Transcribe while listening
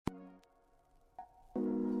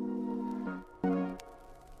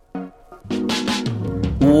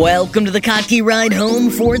Welcome to the Kottke Ride Home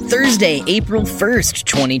for Thursday, April 1st,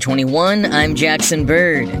 2021. I'm Jackson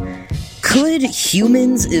Bird. Could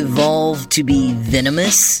humans evolve to be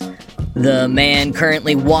venomous? The man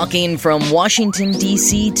currently walking from Washington,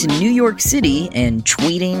 D.C. to New York City and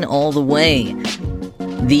tweeting all the way.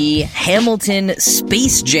 The Hamilton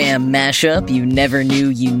Space Jam mashup you never knew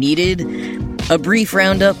you needed. A brief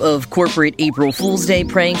roundup of corporate April Fool's Day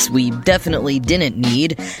pranks we definitely didn't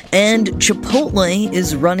need. And Chipotle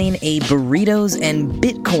is running a burritos and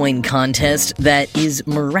Bitcoin contest that is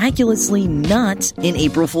miraculously not an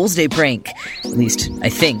April Fool's Day prank. At least, I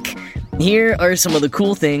think. Here are some of the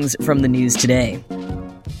cool things from the news today.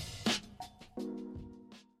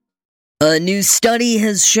 A new study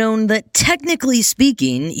has shown that, technically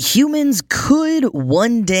speaking, humans could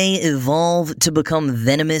one day evolve to become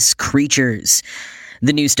venomous creatures.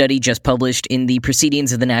 The new study, just published in the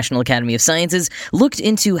Proceedings of the National Academy of Sciences, looked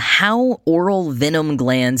into how oral venom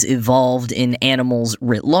glands evolved in animals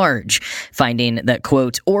writ large, finding that,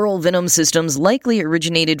 quote, oral venom systems likely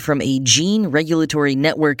originated from a gene regulatory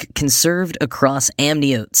network conserved across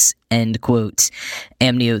amniotes, end quote.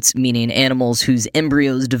 Amniotes meaning animals whose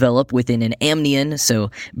embryos develop within an amnion, so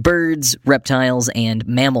birds, reptiles, and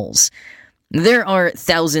mammals. There are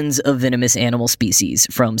thousands of venomous animal species,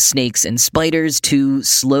 from snakes and spiders to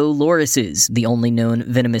slow lorises, the only known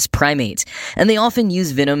venomous primate, and they often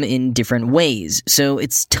use venom in different ways, so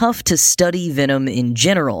it's tough to study venom in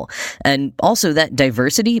general, and also that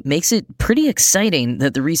diversity makes it pretty exciting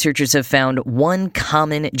that the researchers have found one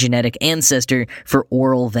common genetic ancestor for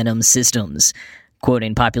oral venom systems.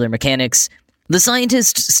 Quoting Popular Mechanics, the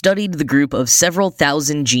scientists studied the group of several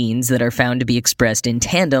thousand genes that are found to be expressed in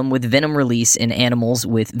tandem with venom release in animals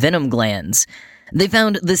with venom glands. They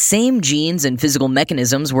found the same genes and physical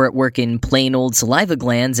mechanisms were at work in plain old saliva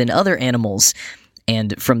glands in other animals.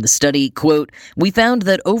 And from the study, quote, we found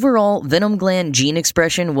that overall venom gland gene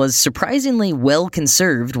expression was surprisingly well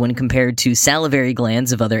conserved when compared to salivary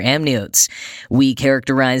glands of other amniotes. We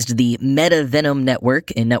characterized the metavenom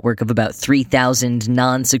network, a network of about 3,000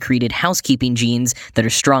 non-secreted housekeeping genes that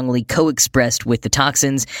are strongly co-expressed with the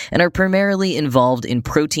toxins and are primarily involved in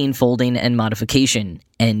protein folding and modification,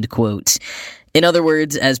 end quote. In other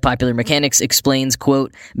words, as Popular Mechanics explains,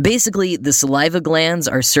 quote, basically the saliva glands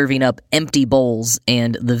are serving up empty bowls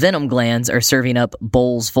and the venom glands are serving up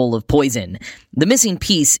bowls full of poison. The missing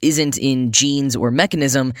piece isn't in genes or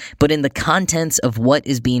mechanism, but in the contents of what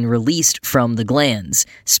is being released from the glands,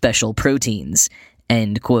 special proteins,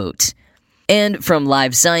 end quote. And from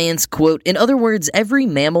Live Science, quote, in other words, every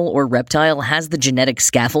mammal or reptile has the genetic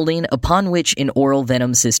scaffolding upon which an oral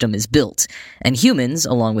venom system is built. And humans,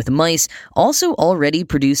 along with mice, also already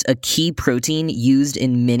produce a key protein used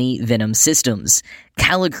in many venom systems.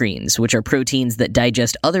 Kallikreins, which are proteins that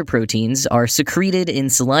digest other proteins, are secreted in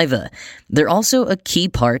saliva. They're also a key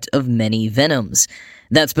part of many venoms.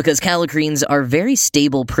 That's because kallikreins are very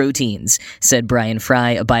stable proteins, said Brian Fry,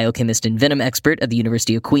 a biochemist and venom expert at the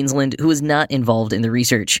University of Queensland who was not involved in the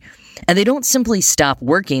research. And they don't simply stop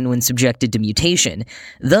working when subjected to mutation.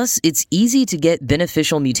 Thus, it's easy to get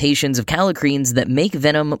beneficial mutations of kallikreins that make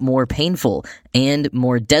venom more painful and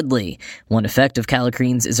more deadly. One effect of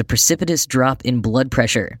kallikreins is a precipitous drop in blood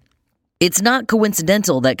pressure. It's not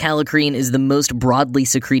coincidental that kallikrein is the most broadly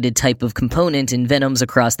secreted type of component in venoms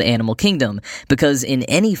across the animal kingdom, because in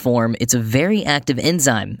any form, it's a very active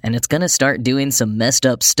enzyme, and it's gonna start doing some messed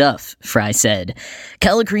up stuff, Fry said.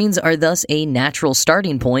 Kallikreins are thus a natural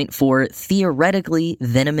starting point for theoretically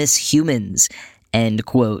venomous humans, end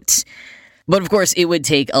quote. But of course, it would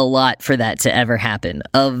take a lot for that to ever happen.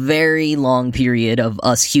 A very long period of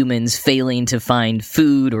us humans failing to find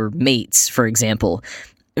food or mates, for example.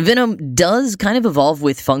 Venom does kind of evolve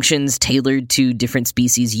with functions tailored to different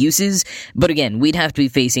species' uses, but again, we'd have to be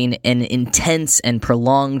facing an intense and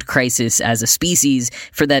prolonged crisis as a species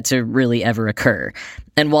for that to really ever occur.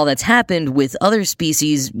 And while that's happened with other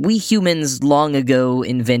species, we humans long ago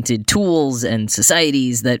invented tools and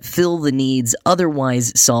societies that fill the needs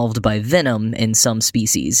otherwise solved by venom in some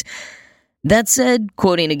species. That said,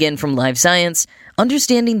 quoting again from Live Science,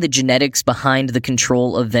 understanding the genetics behind the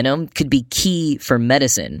control of venom could be key for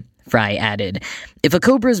medicine, Fry added. If a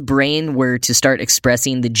cobra's brain were to start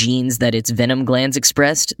expressing the genes that its venom glands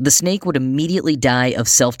expressed, the snake would immediately die of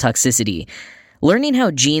self-toxicity. Learning how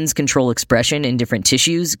genes control expression in different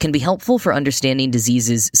tissues can be helpful for understanding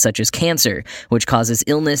diseases such as cancer, which causes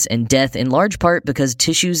illness and death in large part because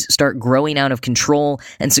tissues start growing out of control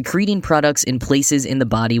and secreting products in places in the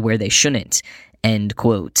body where they shouldn't. End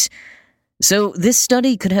quote. So this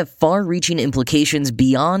study could have far-reaching implications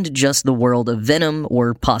beyond just the world of venom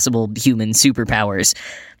or possible human superpowers.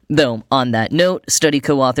 Though, on that note, study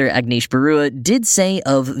co-author Agnieszka Barua did say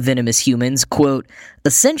of venomous humans, quote,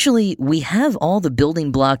 "Essentially, we have all the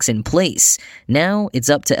building blocks in place. Now it's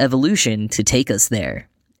up to evolution to take us there."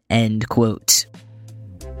 End quote.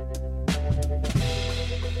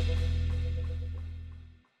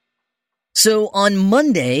 So on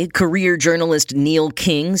Monday, career journalist Neil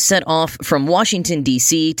King set off from Washington,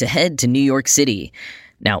 D.C. to head to New York City.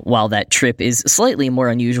 Now, while that trip is slightly more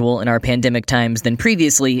unusual in our pandemic times than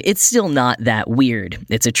previously, it's still not that weird.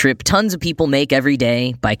 It's a trip tons of people make every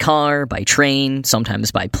day, by car, by train,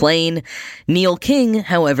 sometimes by plane. Neil King,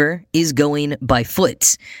 however, is going by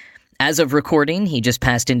foot. As of recording, he just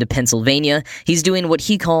passed into Pennsylvania. He's doing what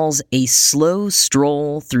he calls a slow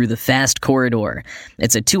stroll through the fast corridor.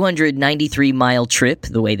 It's a 293-mile trip,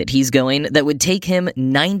 the way that he's going, that would take him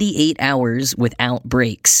 98 hours without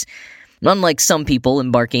breaks. Unlike some people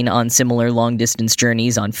embarking on similar long-distance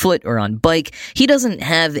journeys on foot or on bike, he doesn't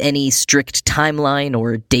have any strict timeline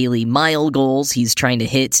or daily mile goals he's trying to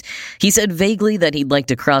hit. He said vaguely that he'd like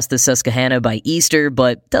to cross the Susquehanna by Easter,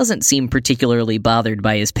 but doesn't seem particularly bothered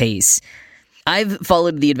by his pace. I've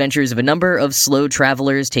followed the adventures of a number of slow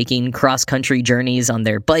travelers taking cross-country journeys on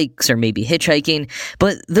their bikes or maybe hitchhiking,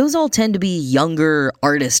 but those all tend to be younger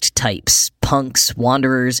artist types, punks,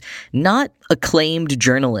 wanderers, not acclaimed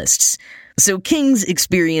journalists. So King's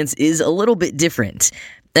experience is a little bit different.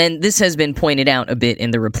 And this has been pointed out a bit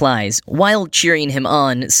in the replies. While cheering him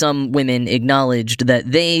on, some women acknowledged that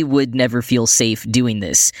they would never feel safe doing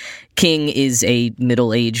this. King is a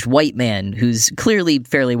middle-aged white man who's clearly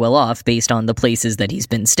fairly well off based on the places that he's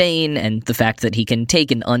been staying and the fact that he can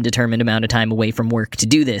take an undetermined amount of time away from work to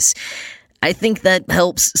do this. I think that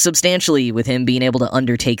helps substantially with him being able to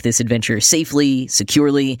undertake this adventure safely,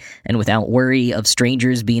 securely, and without worry of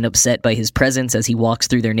strangers being upset by his presence as he walks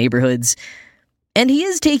through their neighborhoods. And he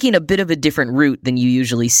is taking a bit of a different route than you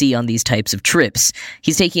usually see on these types of trips.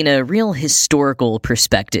 He's taking a real historical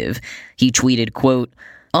perspective. He tweeted, quote,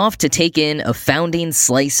 "Off to take in a founding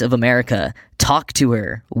slice of America, talk to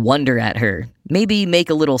her, wonder at her, maybe make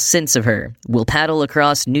a little sense of her. We'll paddle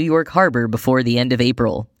across New York Harbor before the end of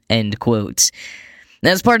April." End quote.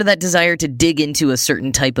 As part of that desire to dig into a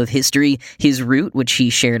certain type of history, his route, which he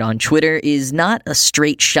shared on Twitter, is not a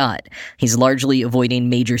straight shot. He's largely avoiding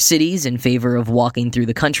major cities in favor of walking through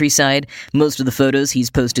the countryside. Most of the photos he's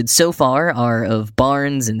posted so far are of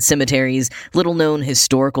barns and cemeteries, little-known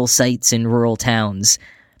historical sites in rural towns.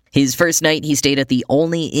 His first night, he stayed at the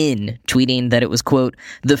only inn, tweeting that it was, quote,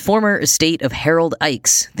 "the former estate of Harold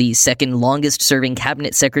Ikes, the second longest-serving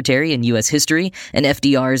cabinet secretary in U.S. history and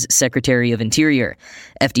FDR's Secretary of Interior.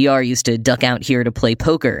 FDR used to duck out here to play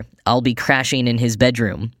poker. I'll be crashing in his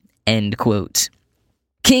bedroom." End quote.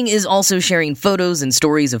 King is also sharing photos and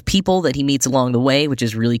stories of people that he meets along the way, which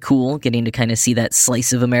is really cool, getting to kind of see that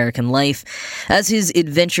slice of American life. As his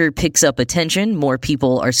adventure picks up attention, more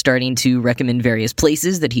people are starting to recommend various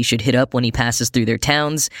places that he should hit up when he passes through their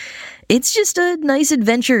towns. It's just a nice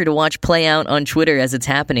adventure to watch play out on Twitter as it's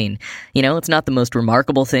happening. You know, it's not the most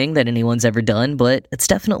remarkable thing that anyone's ever done, but it's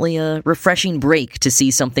definitely a refreshing break to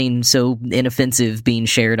see something so inoffensive being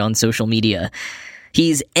shared on social media.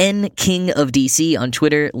 He's N King of DC on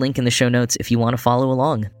Twitter, link in the show notes if you want to follow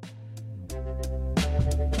along.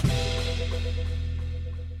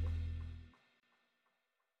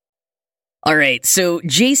 Alright, so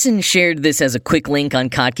Jason shared this as a quick link on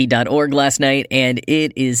Kottke.org last night, and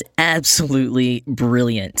it is absolutely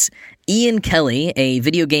brilliant. Ian Kelly, a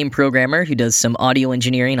video game programmer who does some audio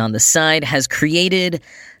engineering on the side, has created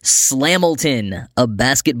Slamilton, a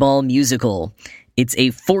basketball musical. It's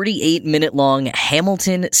a 48-minute-long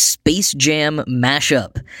Hamilton Space Jam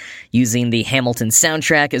mashup, using the Hamilton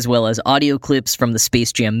soundtrack as well as audio clips from the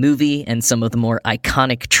Space Jam movie and some of the more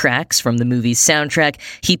iconic tracks from the movie's soundtrack.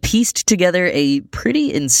 He pieced together a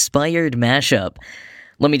pretty inspired mashup.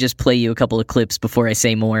 Let me just play you a couple of clips before I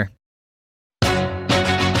say more.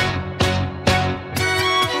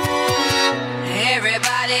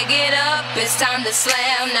 Everybody get up, it's time to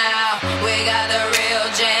slam now. We got the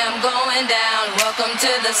real jam going down. Welcome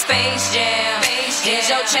to the Space Jam. Here's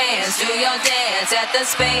your chance, do your dance at the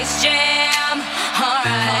Space Jam.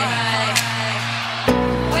 Alright.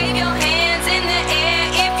 Wave your hands in the air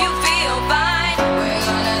if you feel fine. We're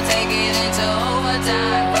gonna take it into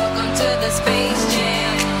overtime. Welcome to the Space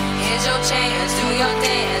Jam. Here's your chance, do your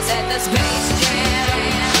dance at the Space Jam.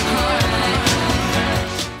 Alright.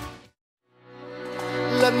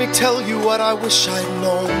 Let me tell you what I wish I'd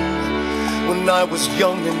known when I was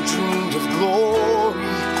young and dreamed of glory.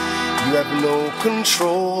 You have no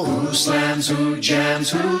control. Who slams, who jams,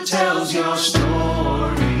 who tells your story?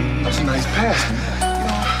 That's a nice pass,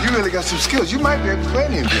 man. You you really got some skills. You might be able to play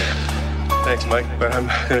in the NBA. Thanks, Mike, but I'm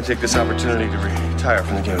going to take this opportunity to retire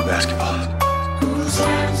from the game of basketball. Who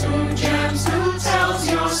slams, who jams, who tells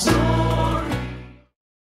your story?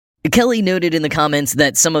 Kelly noted in the comments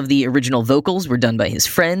that some of the original vocals were done by his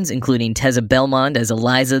friends, including Tessa Belmont as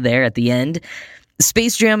Eliza there at the end.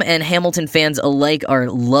 Space Jam and Hamilton fans alike are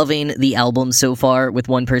loving the album so far, with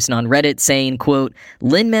one person on Reddit saying, quote,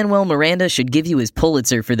 "Lin-Manuel Miranda should give you his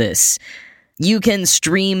Pulitzer for this." You can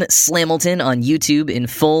stream Slamilton on YouTube in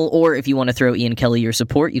full, or if you want to throw Ian Kelly your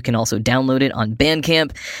support, you can also download it on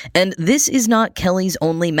Bandcamp. And this is not Kelly's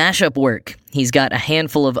only mashup work. He's got a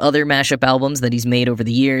handful of other mashup albums that he's made over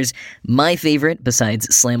the years. My favorite, besides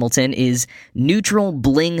Slamilton, is Neutral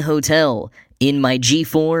Bling Hotel, In My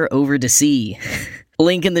G4 Over to Sea.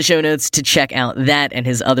 Link in the show notes to check out that and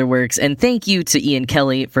his other works, and thank you to Ian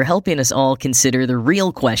Kelly for helping us all consider the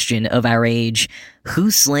real question of our age: who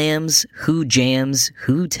slams, who jams,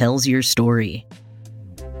 who tells your story?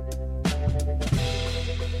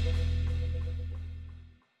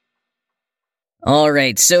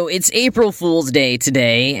 Alright, so it's April Fool's Day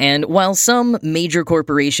today, and while some major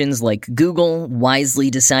corporations like Google wisely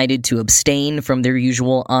decided to abstain from their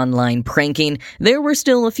usual online pranking, there were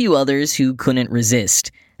still a few others who couldn't resist.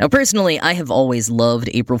 Now personally, I have always loved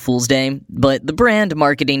April Fool's Day, but the brand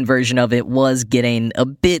marketing version of it was getting a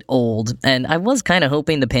bit old, and I was kind of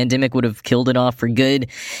hoping the pandemic would have killed it off for good.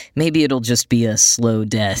 Maybe it'll just be a slow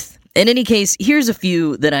death. In any case, here's a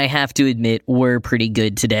few that I have to admit were pretty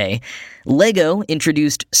good today. Lego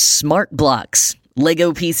introduced Smart Blocks,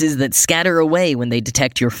 Lego pieces that scatter away when they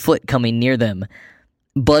detect your foot coming near them.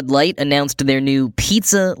 Bud Light announced their new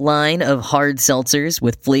pizza line of hard seltzers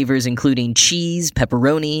with flavors including cheese,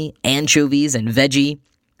 pepperoni, anchovies, and veggie.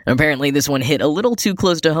 Apparently this one hit a little too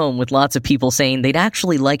close to home, with lots of people saying they'd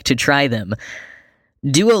actually like to try them.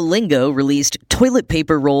 Duolingo released toilet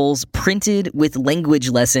paper rolls printed with language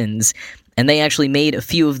lessons, and they actually made a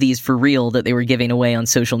few of these for real that they were giving away on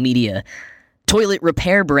social media. Toilet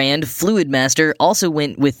repair brand Fluidmaster also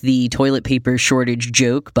went with the toilet paper shortage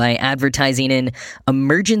joke by advertising an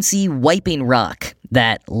emergency wiping rock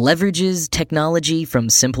that leverages technology from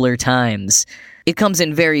simpler times. It comes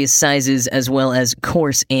in various sizes as well as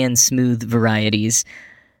coarse and smooth varieties.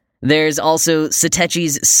 There's also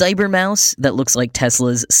Satechi's Cyber Mouse that looks like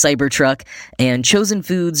Tesla's Cybertruck, and Chosen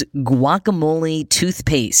Foods Guacamole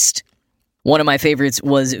Toothpaste. One of my favorites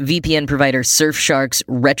was VPN provider Surfshark's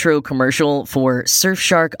retro commercial for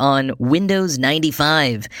Surfshark on Windows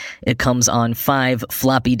 95. It comes on 5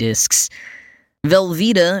 floppy disks.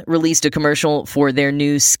 Velveeta released a commercial for their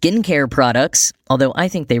new skincare products, although I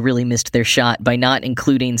think they really missed their shot by not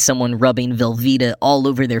including someone rubbing Velveeta all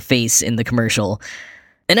over their face in the commercial.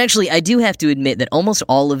 And actually, I do have to admit that almost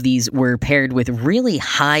all of these were paired with really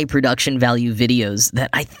high production value videos that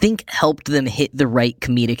I think helped them hit the right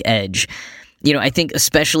comedic edge. You know, I think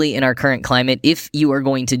especially in our current climate, if you are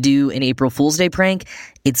going to do an April Fool's Day prank,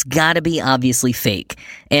 it's gotta be obviously fake.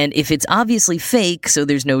 And if it's obviously fake, so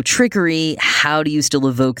there's no trickery, how do you still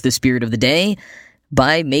evoke the spirit of the day?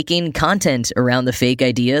 By making content around the fake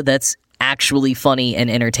idea that's actually funny and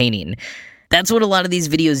entertaining. That's what a lot of these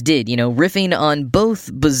videos did, you know, riffing on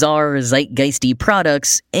both bizarre, zeitgeisty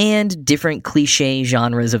products and different cliche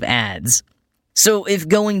genres of ads. So if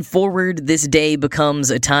going forward this day becomes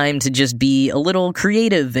a time to just be a little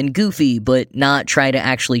creative and goofy, but not try to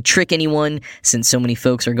actually trick anyone, since so many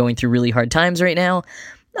folks are going through really hard times right now,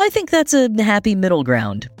 I think that's a happy middle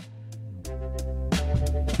ground.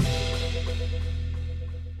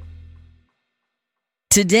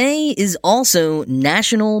 Today is also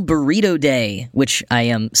National Burrito Day, which I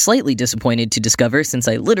am slightly disappointed to discover since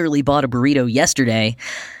I literally bought a burrito yesterday.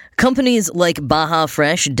 Companies like Baja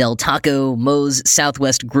Fresh, Del Taco, Moe's,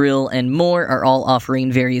 Southwest Grill, and more are all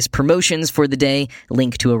offering various promotions for the day.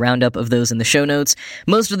 Link to a roundup of those in the show notes.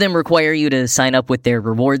 Most of them require you to sign up with their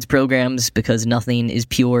rewards programs because nothing is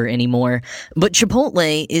pure anymore. But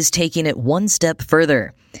Chipotle is taking it one step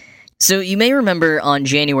further. So you may remember on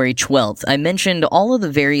January 12th, I mentioned all of the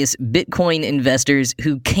various Bitcoin investors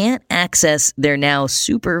who can't access their now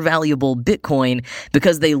super valuable Bitcoin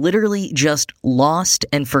because they literally just lost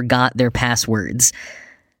and forgot their passwords.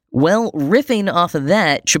 Well, riffing off of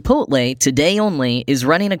that, Chipotle, today only, is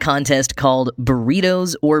running a contest called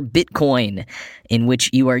Burritos or Bitcoin, in which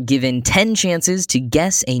you are given 10 chances to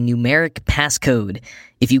guess a numeric passcode.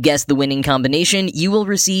 If you guess the winning combination, you will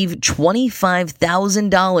receive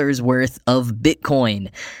 $25,000 worth of Bitcoin,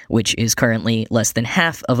 which is currently less than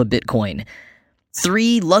half of a Bitcoin.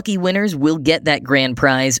 3 lucky winners will get that grand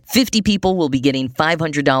prize. 50 people will be getting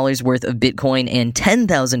 $500 worth of Bitcoin, and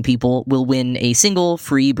 10,000 people will win a single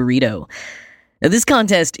free burrito. Now, this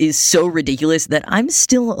contest is so ridiculous that I'm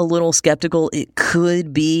still a little skeptical it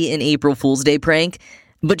could be an April Fool's Day prank.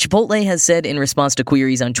 But Chipotle has said in response to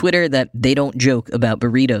queries on Twitter that they don't joke about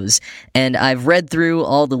burritos. And I've read through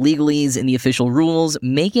all the legalese and the official rules,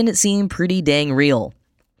 making it seem pretty dang real.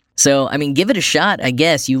 So, give it a shot, I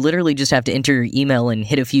guess. You literally just have to enter your email and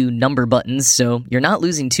hit a few number buttons, so you're not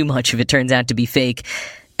losing too much if it turns out to be fake.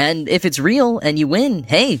 And if it's real and you win,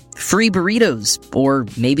 hey, free burritos, or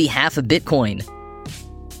maybe half a Bitcoin.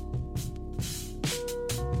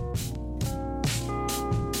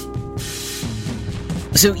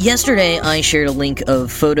 So yesterday, I shared a link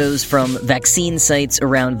of photos from vaccine sites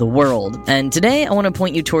around the world, and today I want to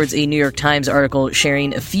point you towards a New York Times article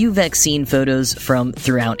sharing a few vaccine photos from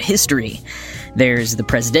throughout history. There's the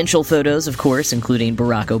presidential photos, of course, including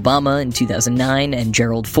Barack Obama in 2009 and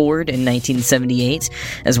Gerald Ford in 1978,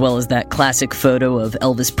 as well as that classic photo of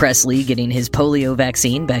Elvis Presley getting his polio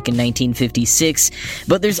vaccine back in 1956.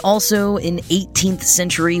 But there's also an 18th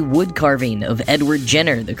century wood carving of Edward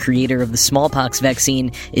Jenner, the creator of the smallpox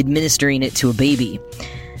vaccine, administering it to a baby.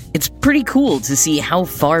 It's pretty cool to see how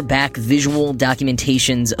far back visual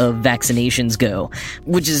documentations of vaccinations go,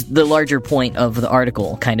 which is the larger point of the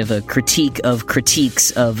article, kind of a critique of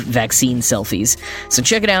critiques of vaccine selfies. So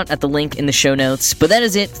check it out at the link in the show notes. But that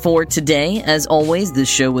is it for today. As always, this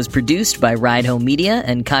show was produced by Ride Home Media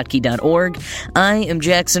and Kottke.org. I am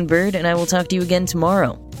Jackson Bird, and I will talk to you again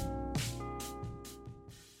tomorrow.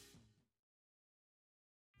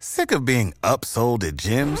 Sick of being upsold at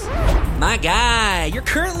gyms? My guy, you're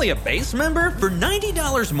currently a base member? For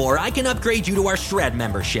 $90 more, I can upgrade you to our Shred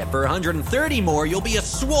membership. For $130 more, you'll be a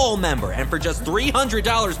Swole member. And for just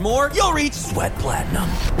 $300 more, you'll reach Sweat Platinum.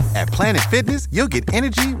 At Planet Fitness, you'll get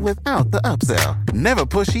energy without the upsell. Never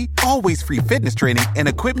pushy, always free fitness training and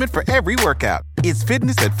equipment for every workout. It's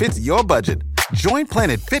fitness that fits your budget. Join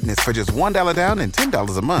Planet Fitness for just $1 down and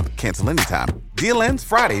 $10 a month. Cancel anytime. Deal ends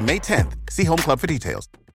Friday, May 10th. See Home Club for details.